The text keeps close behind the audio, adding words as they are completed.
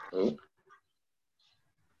Oh,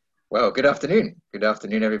 well, good afternoon. Good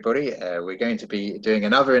afternoon, everybody. We're going to be doing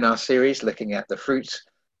another in our series looking at the fruits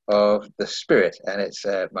of the Spirit. And it's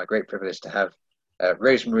my great privilege to have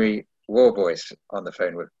Rosemary Warboys on the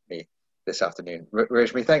phone with me this afternoon.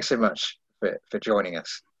 Rosemary, thanks so much for joining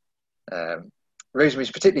us.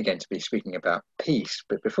 Rosemary's particularly going to be speaking about peace.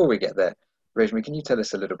 But before we get there, Rosemary, can you tell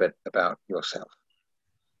us a little bit about yourself?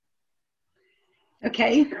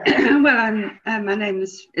 Okay, well, my name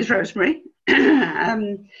is Rosemary.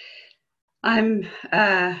 I'm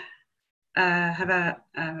have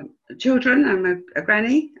children. I'm a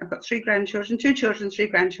granny. I've got 3 grandchildren, 2 children, 3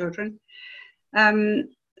 grandchildren.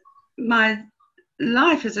 My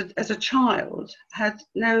life as a child had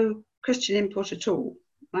no Christian input at all.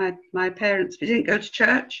 My parents, we didn't go to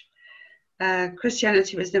church.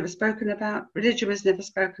 Christianity was never spoken about. Religion was never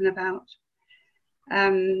spoken about.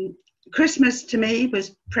 Christmas to me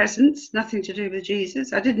was presents, nothing to do with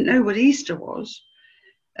Jesus. I didn't know what Easter was,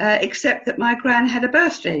 except that my gran had a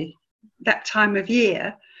birthday that time of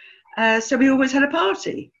year, so we always had a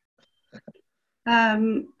party.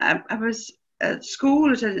 I was at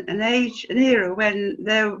school at an era when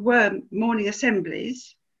there were morning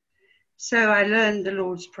assemblies, so I learned the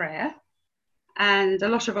Lord's Prayer and a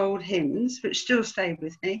lot of old hymns, which still stay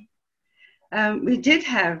with me. We did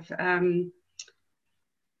have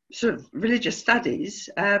sort of religious studies,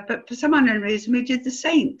 but for some unknown reason we did the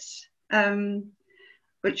saints,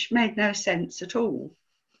 which made no sense at all.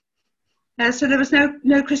 So there was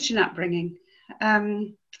no Christian upbringing.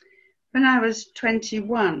 When I was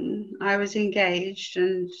 21, I was engaged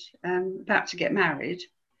and about to get married,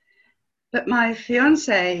 but my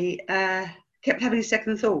fiance kept having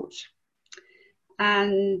second thoughts,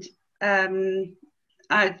 and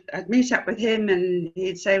I'd meet up with him and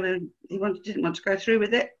he'd say, well, he didn't want to go through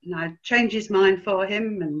with it, and I'd change his mind for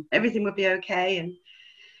him and everything would be okay, and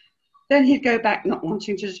then he'd go back not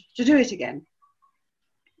wanting to do it again.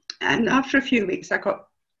 And after a few weeks I got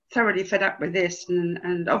thoroughly fed up with this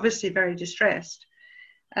and obviously very distressed.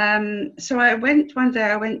 So one day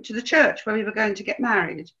I went to the church where we were going to get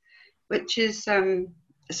married, which is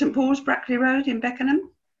St Paul's, Brackley Road in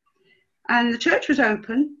Beckenham, and the church was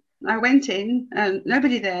open. I went in and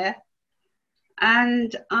nobody there,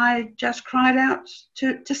 and I just cried out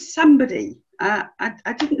to somebody. I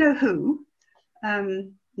didn't know who.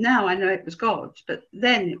 Now I know it was God, but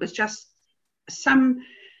then it was just some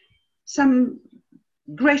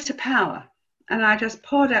greater power, and I just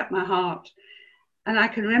poured out my heart. And I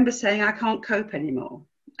can remember saying, I can't cope anymore,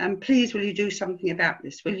 and please will you do something about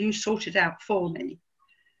this? Will you sort it out for me?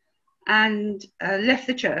 And left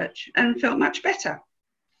the church and felt much better.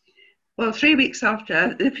 Well, 3 weeks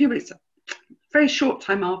after, very short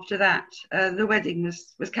time after that, the wedding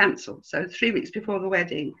was cancelled. So 3 weeks before the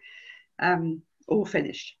wedding, all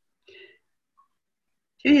finished.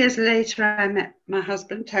 2 years later, I met my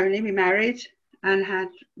husband, Tony. We married and had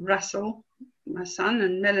Russell, my son,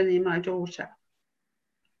 and Melanie, my daughter.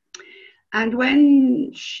 And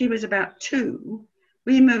when she was about 2,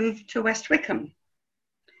 we moved to West Wickham.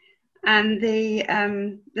 And the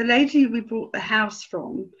lady we bought the house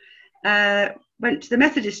from went to the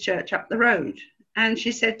Methodist church up the road, and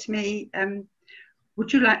she said to me,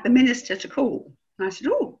 would you like the minister to call? And I said,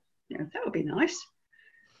 oh, that would be nice.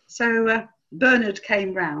 So Bernard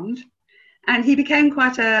came round, and he became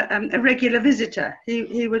quite a regular visitor.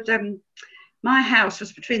 He would, my house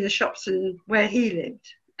was between the shops and where he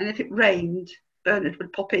lived, and if it rained, Bernard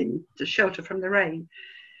would pop in to shelter from the rain.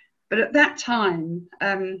 But at that time,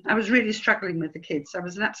 I was really struggling with the kids. I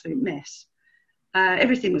was an absolute mess.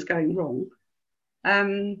 Everything was going wrong.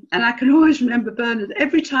 And I can always remember Bernard,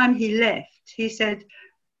 every time he left, he said,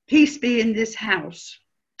 peace be in this house.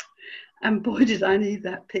 And boy, did I need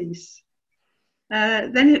that peace.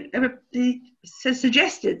 Then he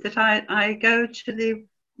suggested that I go to the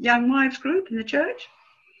young wives group in the church,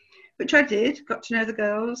 which I did, got to know the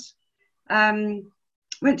girls,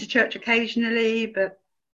 went to church occasionally, but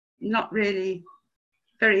not really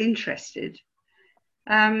very interested.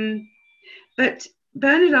 But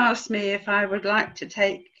Bernard asked me if I would like to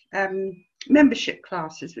take membership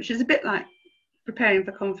classes, which is a bit like preparing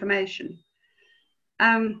for confirmation.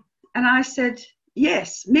 And I said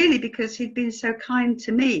yes, merely because he'd been so kind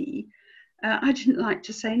to me. I didn't like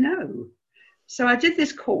to say no. So I did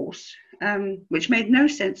this course, which made no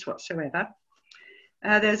sense whatsoever.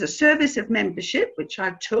 There's a service of membership, which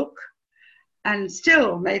I took, and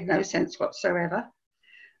still made no sense whatsoever.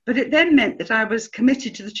 But it then meant that I was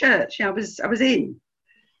committed to the church. I was in.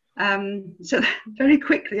 So very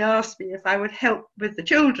quickly asked me if I would help with the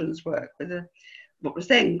children's work, with what was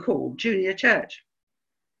then called junior church.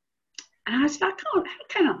 And I said, I can't, how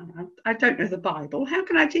can I? I don't know the Bible. How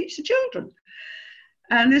can I teach the children?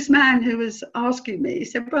 And this man who was asking me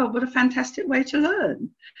said, well, what a fantastic way to learn.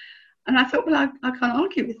 And I thought, well, I can't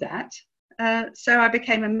argue with that. So I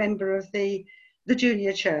became a member of the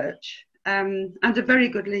junior church under very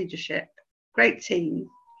good leadership, great team.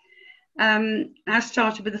 I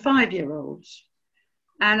started with the 5-year-olds.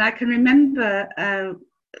 And I can remember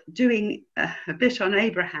doing a bit on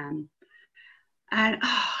Abraham. And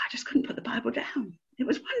I just couldn't put the Bible down. It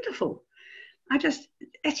was wonderful. I just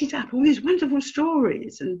ate it up, all these wonderful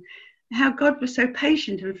stories and how God was so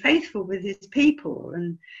patient and faithful with his people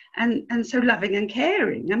and so loving and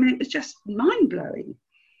caring. I mean, it was just mind-blowing.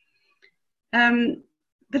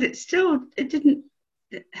 But it didn't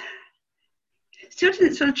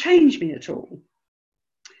sort of change me at all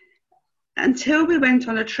until we went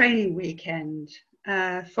on a training weekend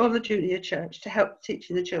for the junior church to help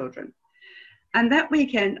teaching the children. And that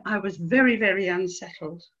weekend, I was very, very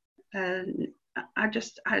unsettled. I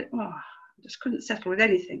just couldn't settle with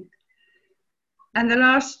anything. And the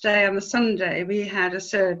last day, on the Sunday, we had a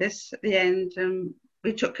service at the end, and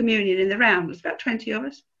we took communion in the round. It was about 20 of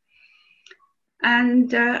us.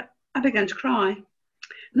 And I began to cry.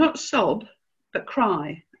 Not sob, but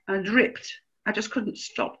cry. I dripped. I just couldn't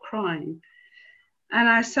stop crying. And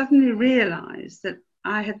I suddenly realised that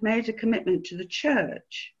I had made a commitment to the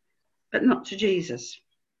church, but not to Jesus.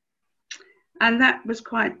 And that was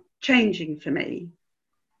quite changing for me.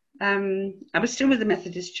 I was still with the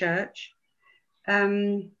Methodist Church,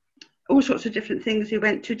 all sorts of different things. We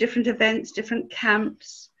went to different events, different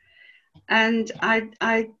camps, and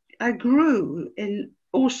I grew in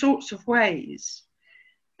all sorts of ways.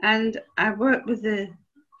 And I worked with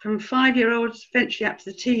from 5-year-olds eventually up to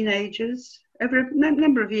the teenagers over a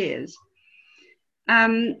number of years.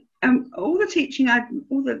 And all the teaching,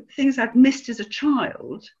 all the things I'd missed as a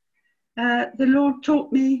child, the Lord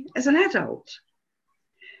taught me as an adult.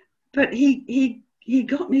 But he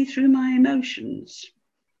got me through my emotions.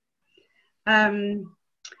 I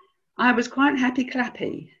was quite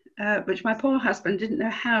happy-clappy, which my poor husband didn't know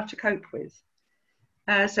how to cope with.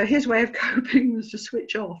 So his way of coping was to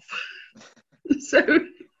switch off.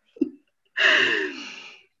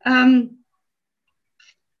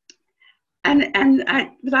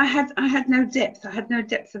 But I had no depth. I had no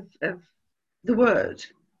depth of the word.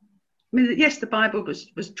 I mean, yes, the Bible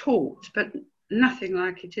was taught, but nothing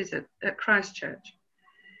like it is at Christ Church.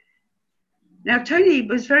 Now, Tony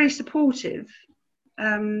was very supportive,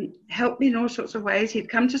 helped me in all sorts of ways. He'd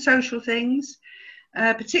come to social things,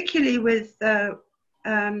 particularly with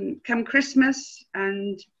come Christmas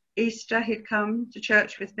and Easter, he'd come to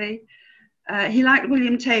church with me. He liked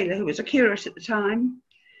William Taylor, who was a curate at the time.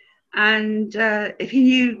 And if he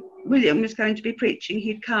knew William was going to be preaching,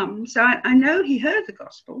 he'd come. So I know he heard the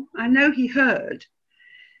gospel. I know he heard,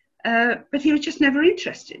 but he was just never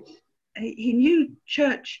interested. He knew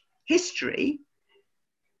church history,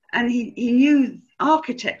 and he knew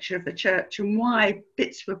architecture of the church and why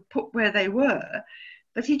bits were put where they were,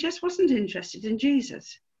 but he just wasn't interested in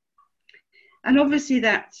Jesus. And obviously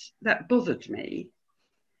that bothered me.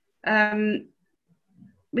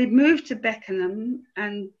 We moved to Beckenham,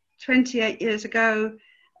 and 28 years ago,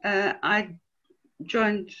 I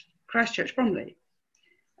joined Christchurch Bromley,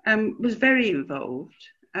 was very involved.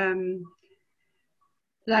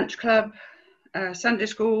 Lunch club, Sunday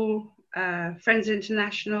school, Friends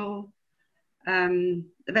International,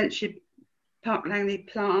 eventually Park Langley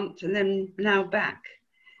plant, and then now back.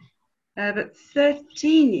 But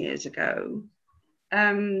 13 years ago,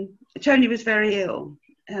 Tony was very ill.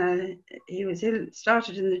 He was ill,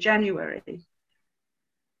 started in the January.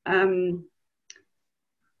 In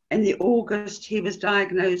the August, he was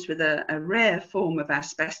diagnosed with a rare form of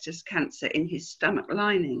asbestos cancer in his stomach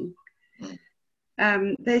lining.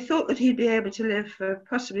 They thought that he'd be able to live for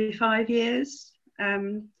possibly 5 years.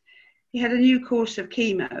 He had a new course of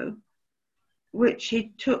chemo, which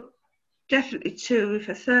he took definitely 2, if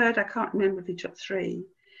a third, I can't remember if he took 3.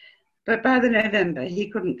 But by the November, he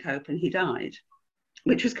couldn't cope and he died,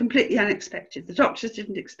 which was completely unexpected. The doctors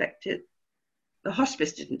didn't expect it. The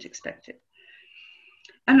hospice didn't expect it.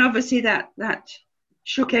 And obviously that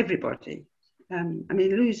shook everybody. I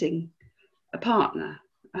mean, losing a partner,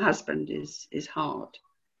 a husband, is hard.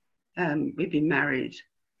 We've been married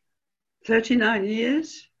 39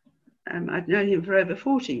 years. I'd known him for over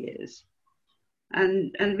 40 years.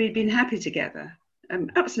 And we'd been happy together.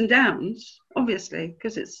 Ups and downs, obviously,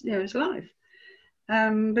 because it's life.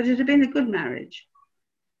 But it had been a good marriage.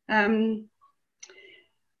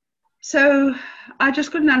 So I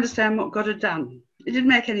just couldn't understand what God had done. It didn't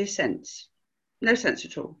make any sense. No sense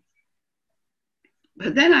at all.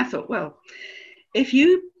 But then I thought, well, if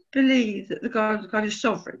you believe that God is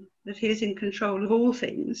sovereign, that he is in control of all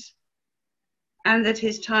things, and that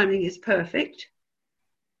his timing is perfect,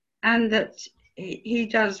 and that he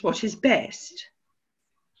does what is best.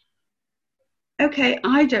 Okay,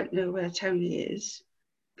 I don't know where Tony is,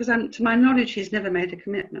 because to my knowledge, he's never made a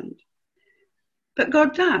commitment. But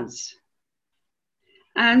God does.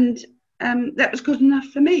 And that was good enough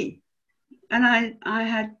for me. And I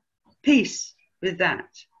had peace with that.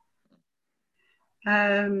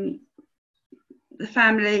 The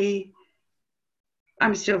family,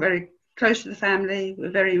 I'm still very close to the family. We're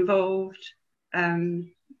very involved.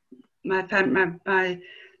 My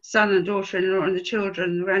son and daughter-in-law and the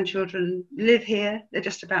children, the grandchildren live here. They're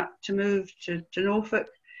just about to move to Norfolk.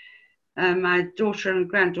 My daughter and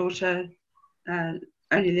granddaughter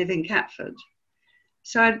only live in Catford.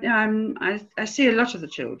 So I see a lot of the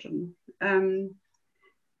children.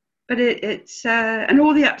 But it's and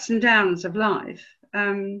all the ups and downs of life.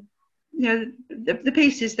 You know, the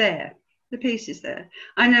peace is there. The peace is there.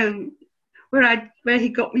 I know where he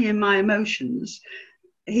got me in my emotions.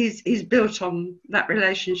 He's built on that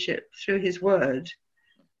relationship through his word,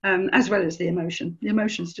 as well as the emotion. The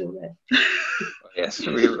emotion's still there. Yes,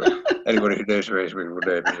 anybody who knows Rosemary will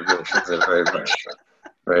know the emotions are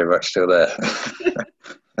very much still there.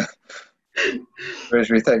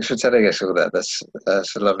 Rosemary, thanks for telling us all that.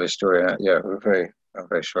 That's a lovely story. Yeah, I'm very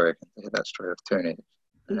sorry to hear that story of Tony.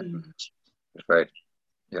 It's very,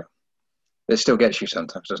 yeah. It still gets you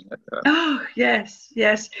sometimes, doesn't it? Oh yes.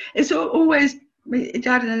 It's always. It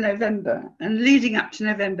died in November, and leading up to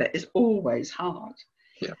November is always hard.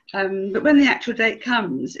 Yeah. But when the actual date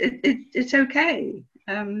comes, it's okay.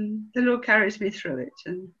 The Lord carries me through it,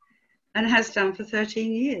 and has done for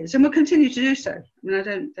 13 years, and will continue to do so. I mean, I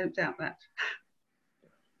don't doubt that.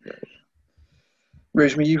 Yeah.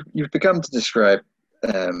 Rosemary, you've begun to describe,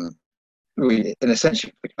 in a sense,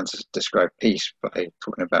 you've begun to describe peace by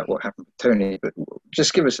talking about what happened with Tony. But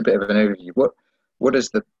just give us a bit of an overview. What does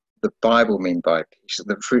the Bible mean by peace,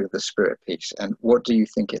 the fruit of the Spirit peace, and what do you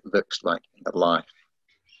think it looks like in the life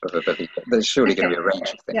of a believer? There's surely going to be a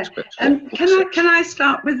range of things. Yeah. But can I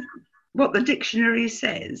start with what the dictionary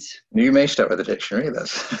says? You may start with the dictionary.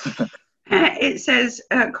 It says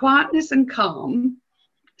quietness and calm,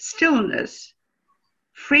 stillness,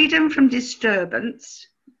 freedom from disturbance,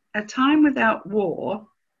 a time without war,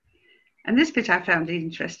 and this bit I found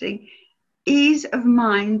interesting, ease of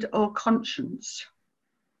mind or conscience.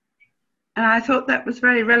 And I thought that was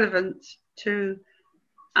very relevant to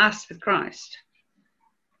us with Christ.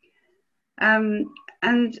 And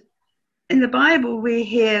in the Bible, we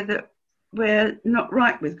hear that we're not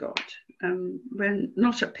right with God. We're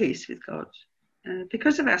not at peace with God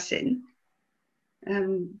because of our sin,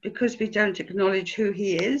 because we don't acknowledge who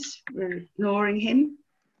he is. We're ignoring him,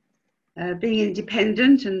 being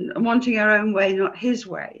independent and wanting our own way, not his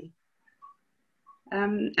way.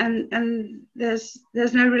 And there's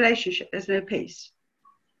no relationship, there's no peace.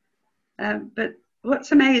 But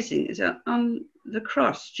what's amazing is that on the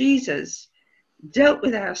cross, Jesus dealt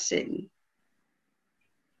with our sin,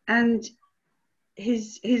 and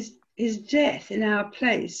his death in our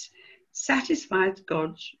place satisfied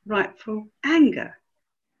God's rightful anger.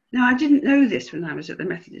 Now, I didn't know this when I was at the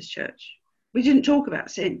Methodist Church. We didn't talk about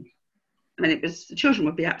sin. I mean, the children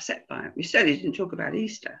would be upset by it. We certainly didn't talk about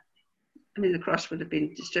Easter. I mean, the cross would have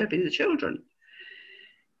been disturbing the children.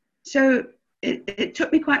 So it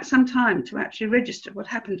took me quite some time to actually register what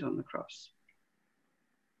happened on the cross.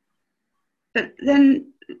 But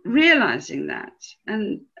then realizing that,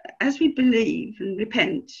 and as we believe and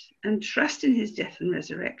repent and trust in his death and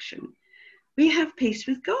resurrection, we have peace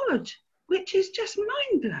with God, which is just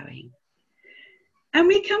mind-blowing. And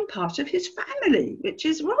we become part of his family, which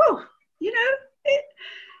is, whoa, you know,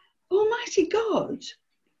 Almighty God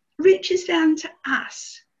reaches down to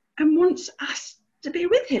us and wants us to be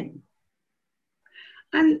with him.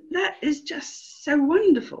 And that is just so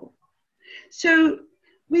wonderful. So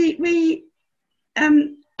we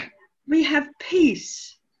have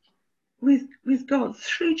peace with God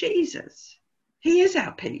through Jesus. He is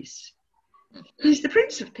our peace. He's the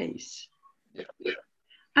Prince of Peace. Yeah.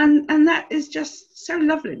 And that is just so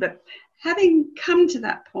lovely. But having come to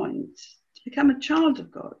that point, to become a child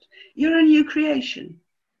of God, you're a new creation.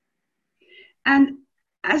 And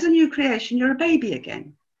as a new creation, you're a baby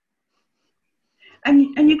again.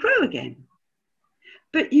 And you grow again.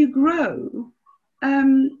 But you grow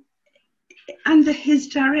under his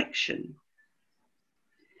direction.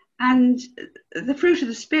 And the fruit of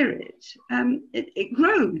the Spirit, it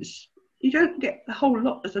grows. You don't get the whole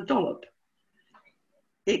lot as a dollop.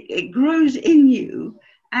 It grows in you,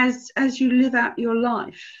 as you live out your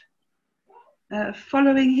life,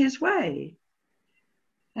 following his way.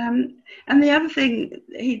 And the other thing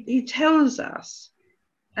he tells us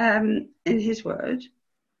in his word,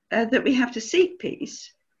 that we have to seek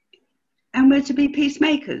peace and we're to be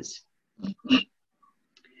peacemakers.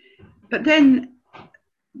 But then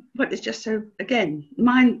what is just so, again,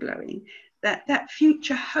 mind-blowing, that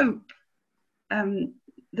future hope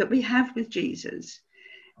that we have with Jesus,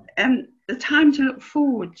 the time to look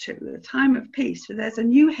forward to, the time of peace, where there's a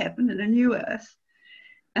new heaven and a new earth,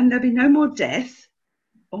 and there'll be no more death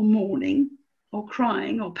or mourning or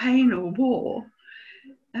crying or pain or war,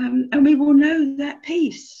 and we will know that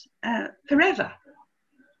peace forever.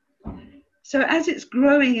 So as it's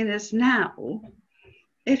growing in us now,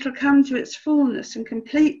 it'll come to its fullness and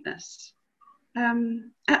completeness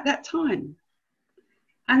at that time.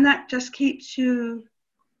 And that just keeps you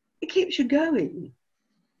going.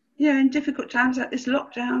 You know, in difficult times like this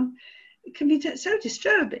lockdown, it can be so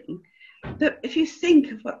disturbing. But if you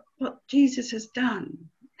think of what Jesus has done,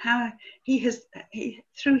 how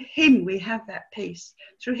through him we have that peace,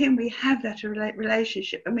 through him we have that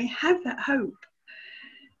relationship, and we have that hope.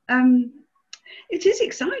 It is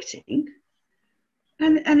exciting,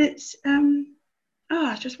 and it's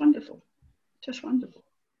just wonderful, just wonderful.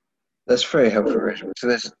 That's very helpful, Rachel. So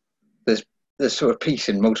there's sort of peace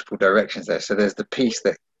in multiple directions there. So there's the peace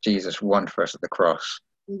that Jesus won for us at the cross,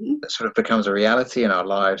 that sort of becomes a reality in our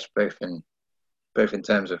lives, both in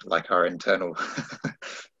terms of like our internal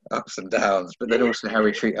ups and downs, but then also how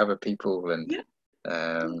we treat other people, and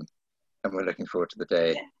we're looking forward to the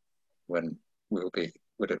day when we'll be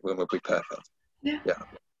perfect. Yeah,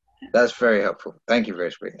 that's very helpful. Thank you,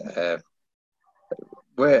 Rosemary.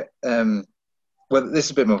 Well, this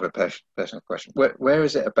is a bit more of a personal question. Where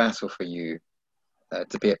is it a battle for you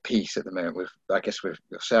to be at peace at the moment with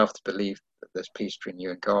yourself, to believe that there's peace between you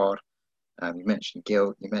and God? You mentioned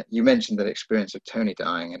guilt. You mentioned that experience of Tony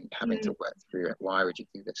dying and having to work through it. Why would you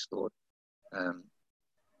do this, Lord?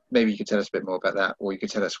 Maybe you could tell us a bit more about that, or you could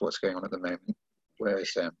tell us what's going on at the moment. Where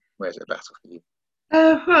is it a battle for you?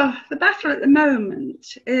 Well, the battle at the moment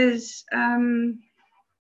is the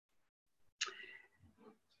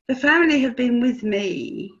family have been with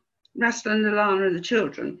me. Russell and Alana and the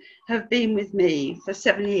children have been with me for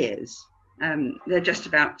 7 years. They're just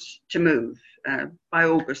about to move. By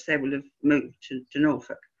August, they will have moved to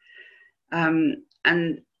Norfolk.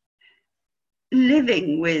 And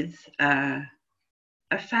living with a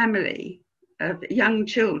family of young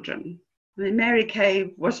children. I mean, Mary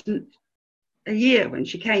Kay wasn't a year when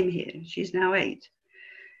she came here. She's now 8.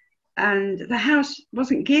 And the house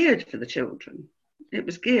wasn't geared for the children. It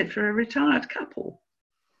was geared for a retired couple.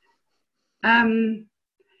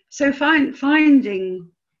 So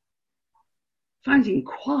finding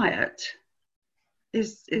quiet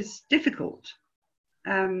is difficult.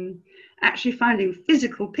 Actually finding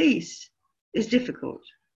physical peace is difficult.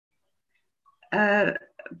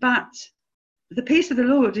 But the peace of the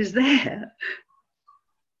Lord is there.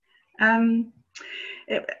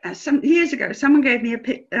 Some years ago, someone gave me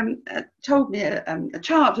told me a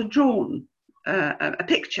child had drawn a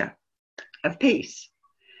picture of peace,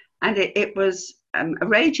 and it was a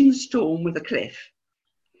raging storm with a cliff,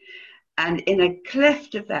 and in a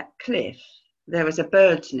cleft of that cliff there was a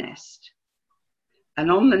bird's nest,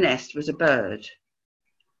 and on the nest was a bird,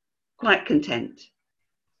 quite content,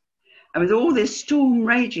 and with all this storm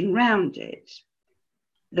raging round it,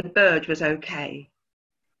 the bird was okay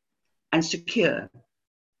and secure.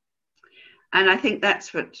 And I think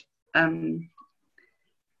that's what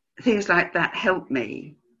things like that help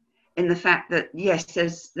me, in the fact that yes,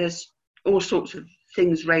 there's all sorts of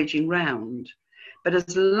things raging round, but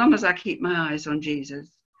as long as I keep my eyes on Jesus,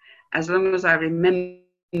 as long as I remember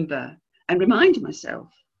and remind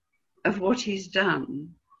myself of what he's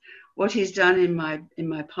done in my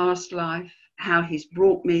past life, how he's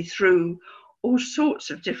brought me through all sorts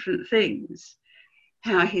of different things,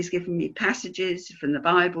 how he's given me passages from the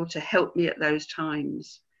Bible to help me at those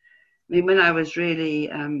times. I mean, when I was really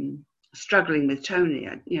struggling with Tony,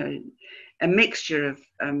 a mixture of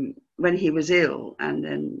when he was ill and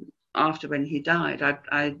then after when he died,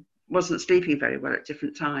 I wasn't sleeping very well at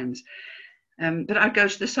different times. But I'd go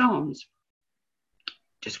to the Psalms,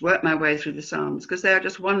 just work my way through the Psalms, because they are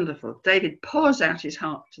just wonderful. David pours out his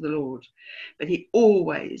heart to the Lord, but he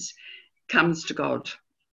always comes to God.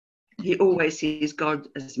 He always sees God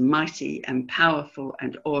as mighty and powerful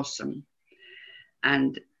and awesome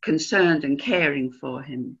and concerned and caring for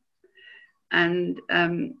him. And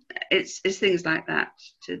it's things like that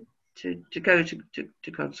to go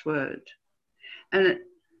to God's word. And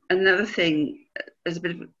another thing as a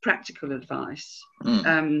bit of practical advice.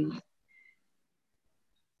 Mm.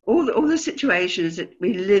 All the situations that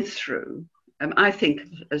we live through, I think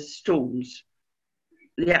as storms,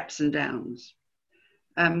 the ups and downs.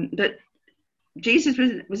 But Jesus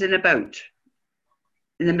was in a boat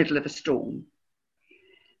in the middle of a storm,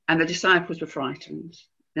 and the disciples were frightened.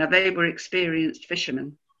 Now, they were experienced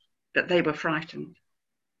fishermen, but they were frightened.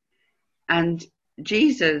 And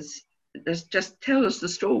Jesus just tells the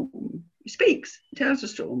storm, he speaks, tells the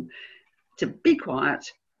storm to be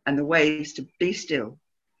quiet and the waves to be still.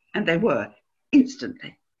 And they were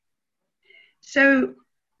instantly. So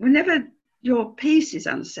whenever your peace is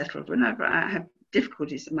unsettled, whenever I have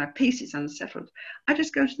difficulties and my peace is unsettled, I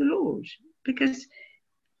just go to the Lord, because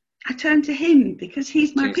I turn to him, because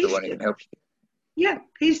he's my peace. He's the one who can help you. Yeah,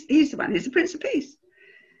 he's the one. He's the Prince of Peace.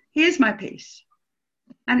 He is my peace,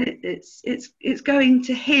 and it's going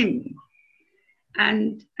to him,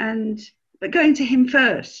 but going to him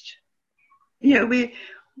first. You know,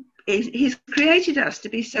 he's created us to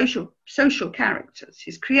be social characters.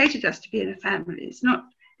 He's created us to be in a family. It's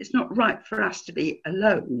not right for us to be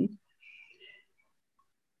alone.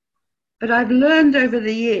 But I've learned over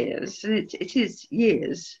the years, and it is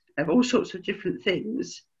years of all sorts of different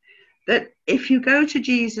things, that if you go to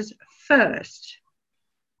Jesus first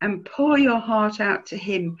and pour your heart out to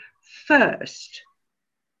him first,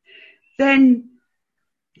 then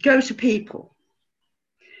go to people.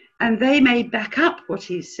 And they may back up what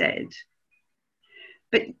he said,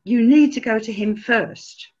 but you need to go to him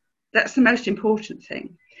first. That's the most important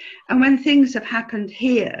thing. And when things have happened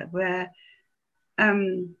here where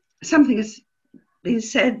something has been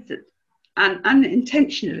said that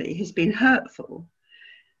unintentionally has been hurtful,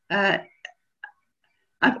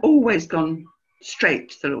 I've always gone straight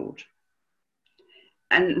to the Lord.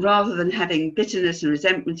 And rather than having bitterness and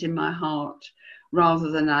resentment in my heart,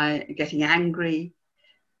 rather than getting angry,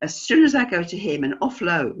 as soon as I go to him and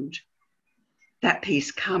offload, that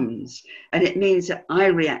peace comes. And it means that I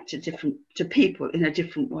react to people in a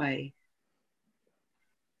different way.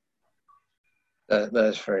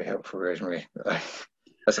 That's very helpful, Rosemary.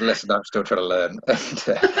 That's a lesson I'm still trying to learn.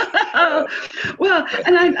 Well,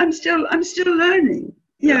 and I'm still learning.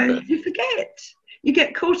 You know, you forget. You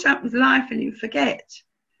get caught up with life and you forget.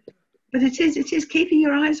 But it is keeping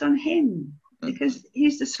your eyes on him, because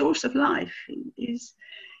he's the source of life. He's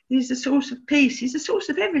the source of peace. He's the source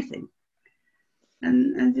of everything.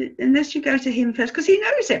 And unless you go to him first, because he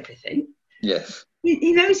knows everything. Yes.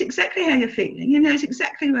 He knows exactly how you're feeling. He knows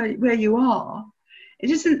exactly where you are.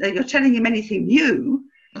 It isn't that you're telling him anything new,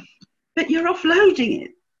 but you're offloading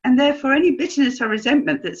it. And therefore, any bitterness or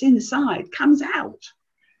resentment that's inside comes out.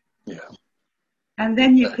 Yeah. And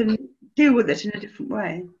then you can deal with it in a different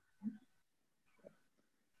way.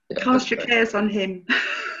 Yeah, cast your cares on him.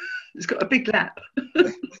 He's got a big lap.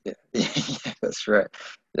 Yeah, that's right.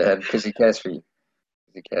 Yeah, because he cares for you.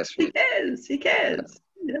 He cares. Yes.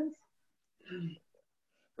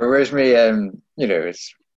 Well, Rosemary, you know,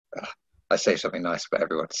 it's I say something nice about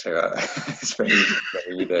everyone, so it's very easy.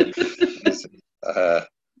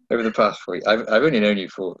 Over the past 4 years, I've only known you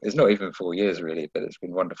for, it's not even 4 years really, but it's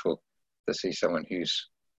been wonderful to see someone who's,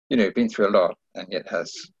 you know, been through a lot and yet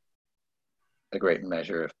has a great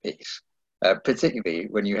measure of peace. Particularly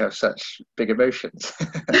when you have such big emotions,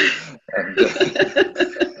 and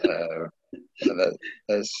that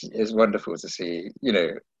is wonderful to see. You know,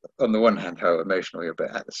 on the one hand, how emotional you're,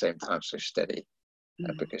 but at the same time, so steady,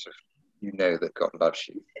 because of you know that God loves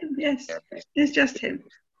you. Yes, it's just him.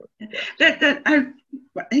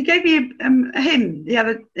 He gave me a hymn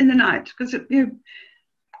in the night, because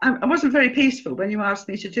I wasn't very peaceful when you asked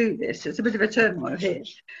me to do this. It's a bit of a turmoil here,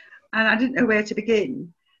 and I didn't know where to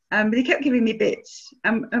begin. But he kept giving me bits.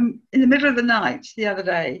 In the middle of the night the other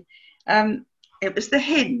day, it was the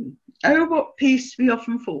hymn, "Oh, what peace we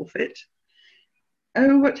often forfeit.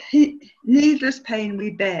 Oh, what needless pain we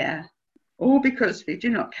bear, all because we do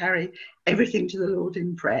not carry everything to the Lord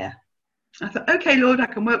in prayer." I thought, okay, Lord, I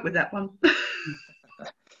can work with that one.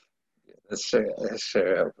 That's so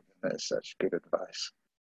helpful. That's such good advice.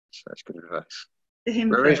 Such good advice.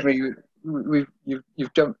 Well, Rosemary,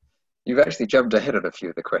 you've actually jumped ahead on a few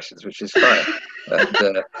of the questions, which is fine.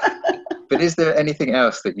 But is there anything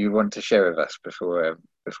else that you want to share with us before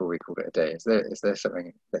we call it a day? Is there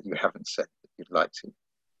something that you haven't said that you'd like to?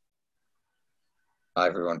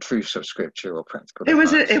 Either on truths of scripture or practical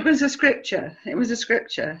advice. It was a scripture. It was a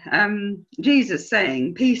scripture. Jesus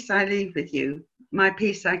saying, "Peace I leave with you, my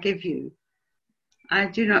peace I give you. I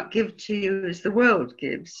do not give to you as the world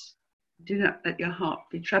gives. Do not let your heart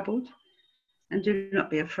be troubled, and do not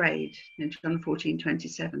be afraid," in John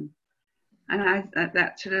 14:27. And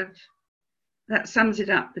that that sums it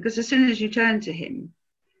up, because as soon as you turn to him,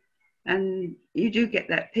 and you do get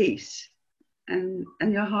that peace, and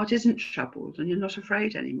your heart isn't troubled and you're not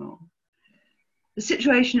afraid anymore. The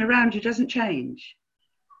situation around you doesn't change,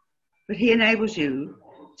 but he enables you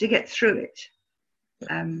to get through it,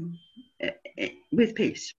 with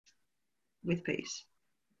peace,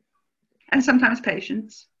 and sometimes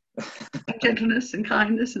patience, and gentleness and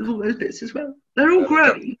kindness and all those bits as well. They're all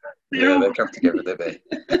growing. They come together, don't they?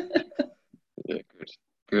 Yeah,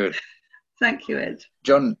 good. Thank you, Ed.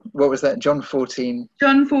 John, what was that? John 14?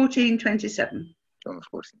 John 14:27. John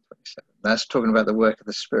 14:27. That's talking about the work of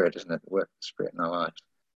the Spirit, isn't it? The work of the Spirit in our lives.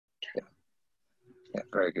 Yeah,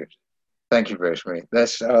 very good. Thank you, Rosemary.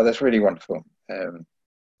 That's really wonderful.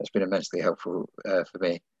 That's been immensely helpful for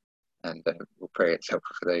me, and we'll pray it's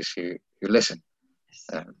helpful for those who listen.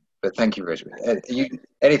 But thank you, Rosemary.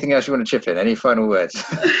 Anything else you want to chip in? Any final words?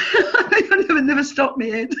 You'll never stop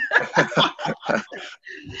me, Ed.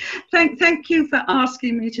 Thank you for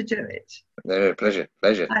asking me to do it. No, pleasure.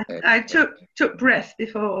 I took breath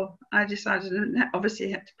before I decided, and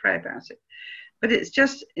obviously had to pray about it. But it's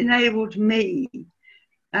just enabled me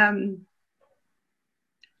to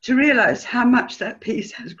realise how much that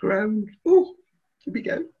peace has grown. Oh, here we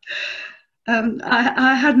go.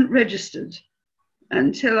 I hadn't registered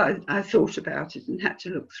until I thought about it and had to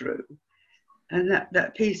look through. And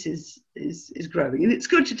that piece is growing. And it's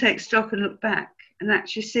good to take stock and look back and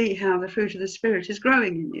actually see how the fruit of the Spirit is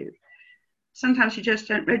growing in you. Sometimes you just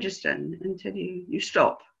don't register until you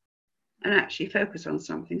stop and actually focus on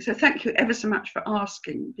something. So thank you ever so much for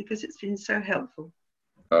asking, because it's been so helpful.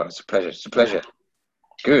 Oh, it's a pleasure.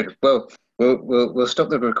 Good. Well, we'll stop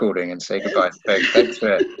the recording and say goodbye.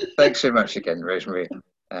 Thanks so much again, Rosemary.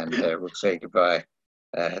 And we'll say goodbye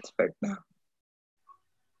to folks now.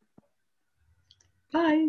 Bye.